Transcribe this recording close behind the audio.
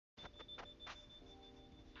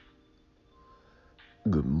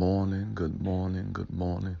Good morning, good morning, good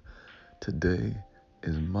morning. Today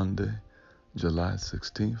is Monday, July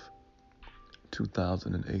 16th,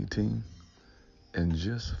 2018. And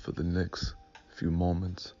just for the next few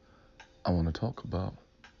moments, I want to talk about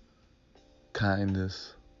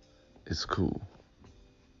kindness is cool.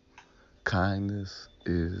 Kindness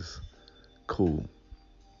is cool.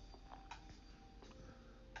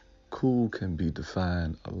 Cool can be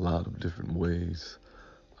defined a lot of different ways,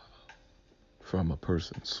 from a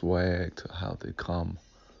person's swag to how they come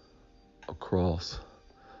across.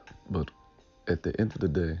 But at the end of the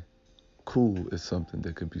day, cool is something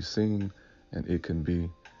that can be seen and it can be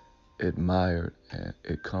admired, and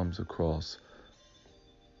it comes across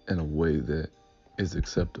in a way that is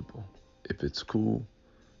acceptable. If it's cool,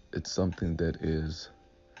 it's something that is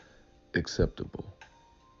acceptable.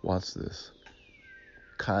 Watch this.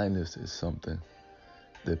 Kindness is something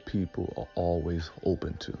that people are always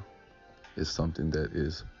open to. It's something that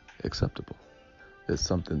is acceptable. It's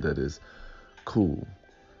something that is cool.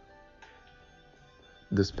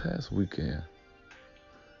 This past weekend,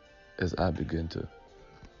 as I began to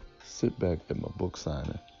sit back at my book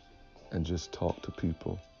signing and just talk to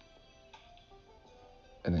people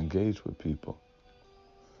and engage with people,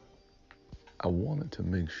 I wanted to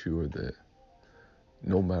make sure that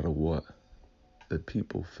no matter what, that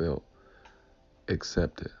people felt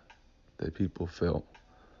accepted, that people felt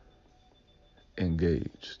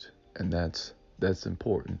engaged. And that's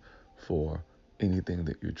important for anything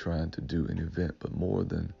that you're trying to do, an event. But more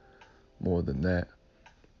than that,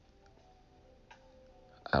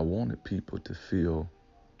 I wanted people to feel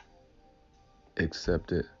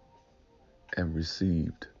accepted and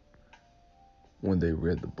received when they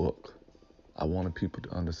read the book. I wanted people to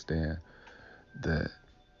understand that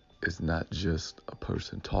it's not just a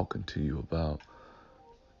person talking to you about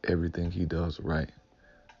everything he does right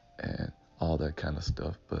and all that kind of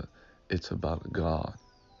stuff, but it's about a God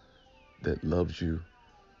that loves you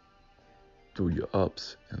through your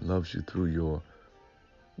ups and loves you through your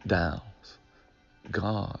downs.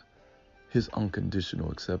 God, his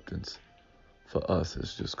unconditional acceptance for us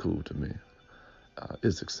is just cool to me.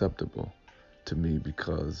 It's acceptable to me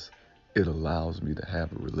because it allows me to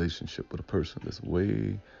have a relationship with a person that's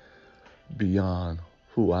way beyond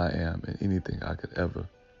who I am and anything I could ever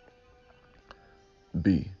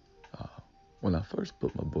be. Uh, when I first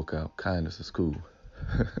put my book out, Kindness is Cool,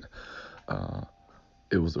 uh,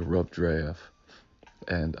 it was a rough draft,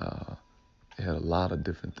 and it had a lot of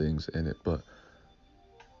different things in it, but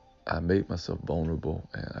I made myself vulnerable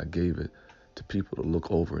and I gave it to people to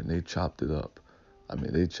look over, and they chopped it up. I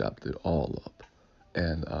mean, they chopped it all up,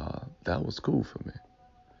 and that was cool for me.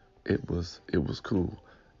 It was cool,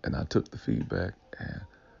 and I took the feedback and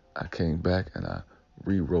I came back and I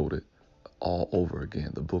rewrote it all over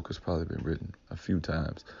again. The book has probably been written a few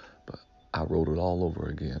times, but I wrote it all over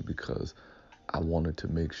again because I wanted to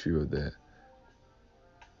make sure that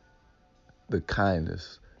the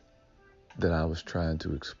kindness that I was trying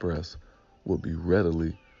to express would be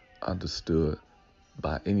readily understood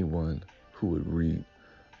by anyone who would read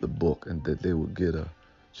the book, and that they would get a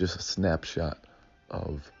just a snapshot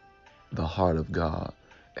of the heart of God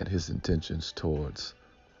and his intentions towards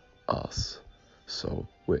us. So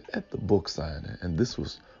we're at the book signing, and this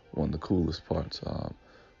was one of the coolest parts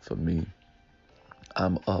for me.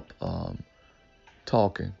 I'm up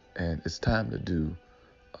talking, and it's time to do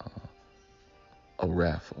uh, a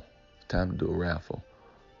raffle. It's time to do a raffle,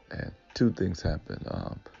 and two things happen.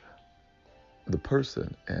 The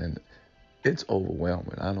person, and it's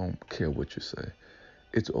overwhelming. I don't care what you say.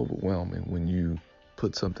 It's overwhelming when you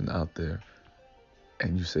put something out there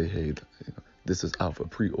and you say, hey, this is out for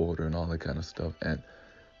pre-order and all that kind of stuff. And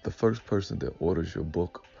the first person that orders your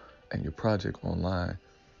book and your project online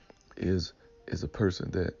is is a person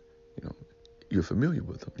that you know you're familiar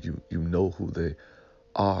with them. You know who they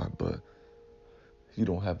are, but you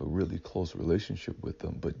don't have a really close relationship with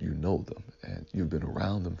them, but you know them and you've been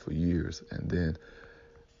around them for years. And then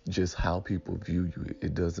just how people view you,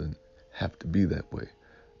 it doesn't have to be that way.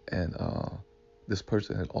 And this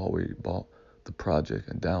person had already bought the project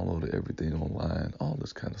and downloaded everything online, all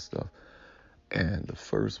this kind of stuff. And the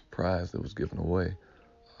first prize that was given away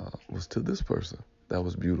was to this person. That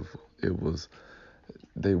was beautiful. It was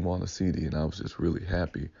They won a CD, and I was just really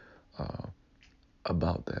happy uh,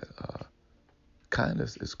 about that.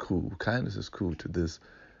 Kindness is cool. Kindness is cool to this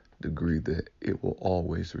degree that it will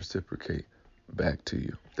always reciprocate back to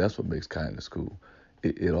you. That's what makes kindness cool.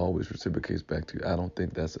 It always reciprocates back to you. I don't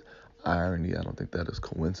think that's irony. I don't think that is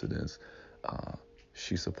coincidence. Uh,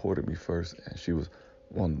 she supported me first, and she was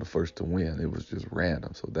one of the first to win. It was just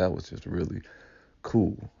random. So that was just really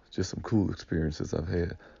just some cool experiences I've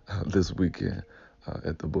had this weekend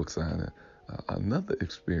at the book signing. Another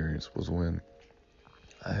experience was when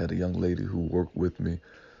I had a young lady who worked with me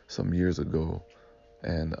some years ago,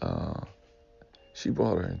 and she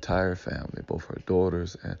brought her entire family, both her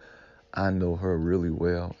daughters, and I know her really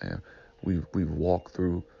well, and we've walked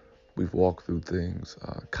through things.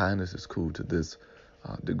 Kindness is cool to this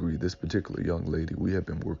degree. This particular young lady, we have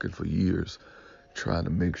been working for years trying to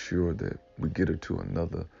make sure that we get her to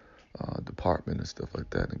another department and stuff like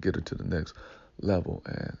that, and get her to the next level.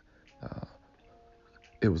 And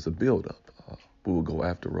it was a build-up. We would go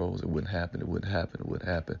after roles. It wouldn't happen. It wouldn't happen. It wouldn't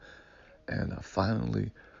happen. And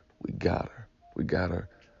finally, we got her. We got her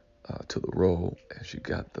to the role, and she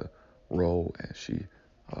got the role, and she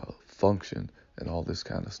functioned and all this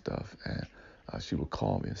kind of stuff. And she would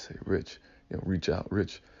call me and say, "Rich, reach out,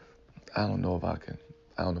 Rich. I don't know if I can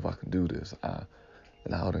do this."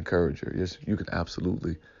 And I would encourage her. Yes, you can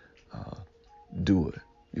absolutely do it.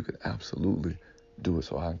 You can absolutely do it.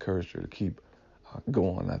 So I encouraged her to keep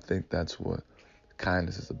going. I think that's what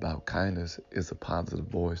kindness is about. Kindness is a positive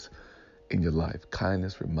voice in your life.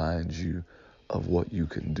 Kindness reminds you of what you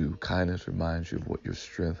can do. Kindness reminds you of what your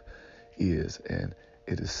strength is, and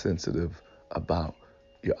it is sensitive about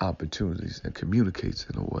your opportunities and communicates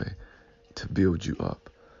in a way to build you up.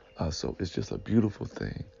 So it's just a beautiful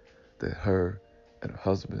thing that her and her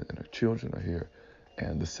husband and her children are here.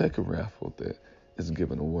 And the second raffle that is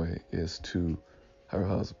given away is to her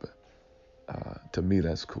husband. To me,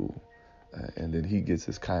 that's cool. And then he gets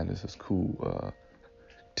his kindness is cool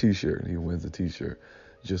T-shirt, and he wins a T-shirt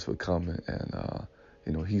just for coming.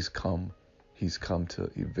 And he's come to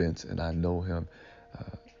events, and I know him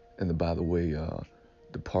in the by the way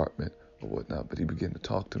department or whatnot. But he began to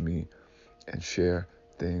talk to me and share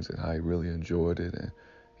things and how he really enjoyed it. And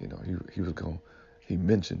he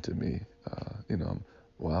mentioned to me,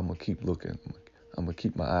 I'm gonna keep looking. I'm gonna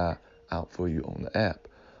keep my eye out for you on the app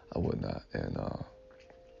or whatnot. And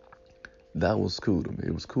that was cool to me.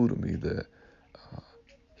 It was cool to me that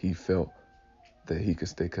he felt that he could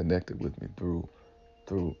stay connected with me through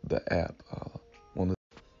the app.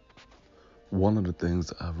 One of the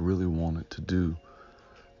things I've really wanted to do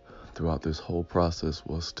throughout this whole process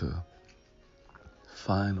was to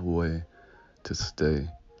find a way to stay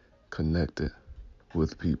connected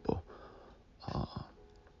with people.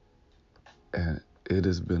 And it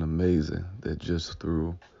has been amazing that just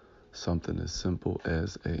through something as simple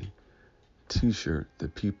as a T-shirt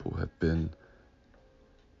that people have been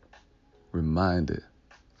reminded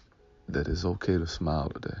that it's okay to smile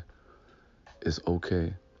today. It's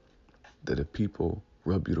okay that if people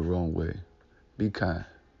rub you the wrong way, be kind.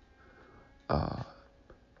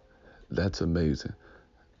 That's amazing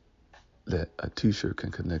that a T-shirt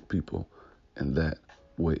can connect people in that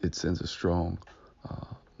way. It sends a strong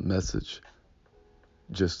message,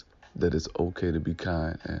 just that it's okay to be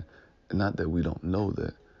kind, and not that we don't know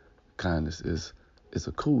that kindness is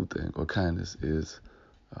a cool thing, or kindness is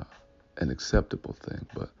an acceptable thing,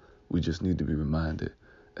 but we just need to be reminded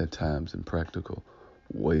at times in practical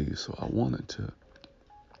ways. So I wanted to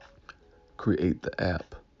create the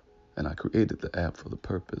app, and I created the app for the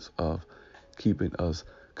purpose of keeping us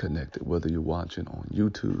connected, whether you're watching on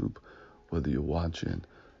YouTube, whether you're watching,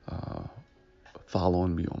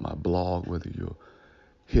 following me on my blog, whether you're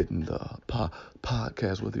hitting the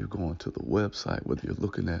podcast, whether you're going to the website, whether you're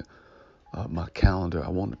looking at my calendar. I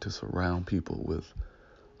wanted to surround people with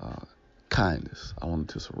kindness. I wanted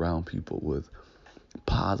to surround people with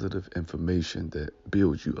positive information that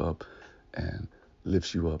builds you up and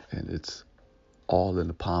lifts you up, and it's all in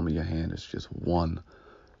the palm of your hand. It's just one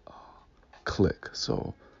click.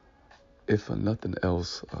 So if for nothing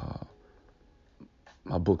else,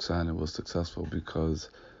 my book signing was successful because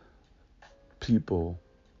people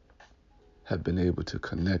have been able to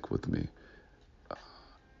connect with me,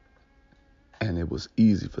 and it was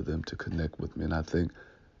easy for them to connect with me. And I think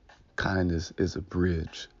kindness is a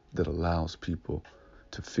bridge that allows people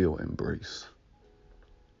to feel embraced.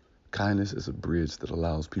 Kindness is a bridge that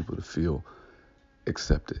allows people to feel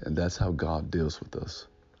accepted, and that's how God deals with us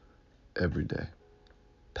every day.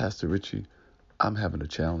 Pastor Richie, I'm having a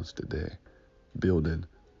challenge today building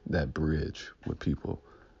that bridge with people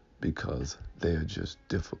because they are just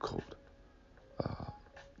difficult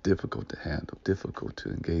to handle, difficult to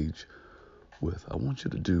engage with. I want you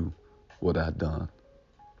to do what I've done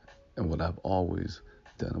and what I've always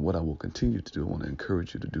done and what I will continue to do. I want to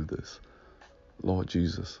encourage you to do this. Lord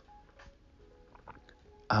Jesus,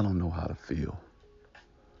 I don't know how to feel.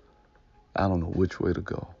 I don't know which way to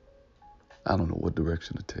go. I don't know what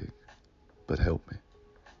direction to take, but help me.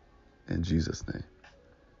 In Jesus' name,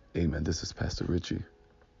 Amen. This is Pastor Richie.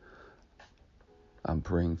 I'm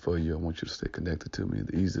praying for you. I want you to stay connected to me.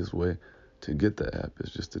 The easiest way to get the app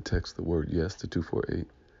is just to text the word yes to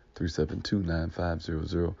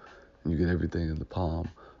 248-372-9500, and you get everything in the palm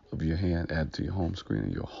of your hand added to your home screen,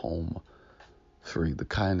 and you're home free. The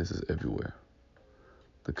kindness is everywhere.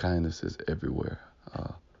 The kindness is everywhere.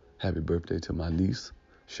 Happy birthday to my niece,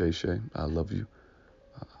 Shay Shay. I love you.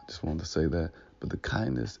 Just wanted to say that. But the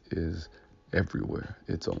kindness is everywhere.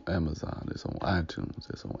 It's on Amazon. It's on iTunes.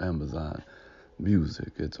 It's on Amazon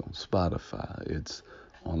Music. It's on Spotify. It's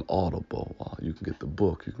on Audible. You can get the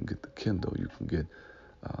book. You can get the Kindle. You can get,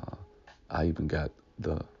 I even got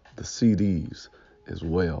the CDs as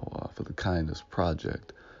well for the Kindness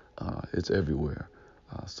Project. It's everywhere.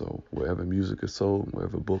 So wherever music is sold,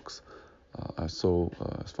 wherever books are sold,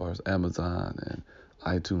 as far as Amazon and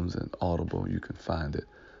iTunes and Audible, you can find it.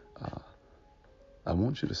 I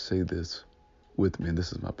want you to say this with me, and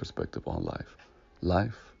this is my perspective on life.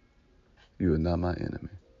 Life, you are not my enemy,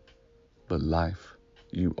 but life,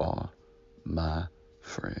 you are my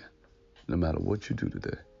friend. No matter what you do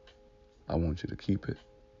today, I want you to keep it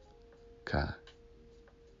kind.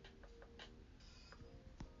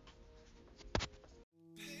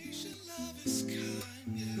 Patient love is kind,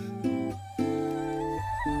 yeah.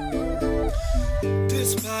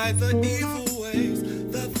 Despite the evil ways,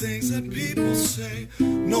 the things that people say,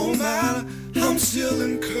 no matter, I'm still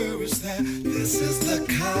encouraged that this is the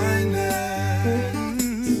kindness.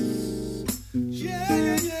 Yeah,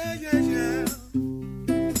 yeah, yeah, yeah, yeah.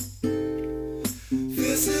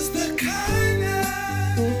 This is the kindness.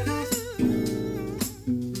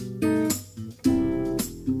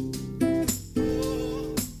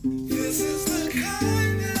 Oh, this is the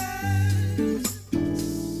kindness.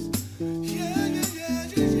 Yeah, yeah, yeah,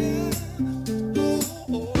 yeah, yeah. Oh,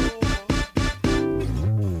 oh.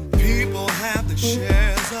 People have the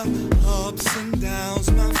shares of ups and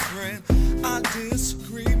downs, my friend. Our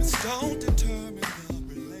disagreements don't determine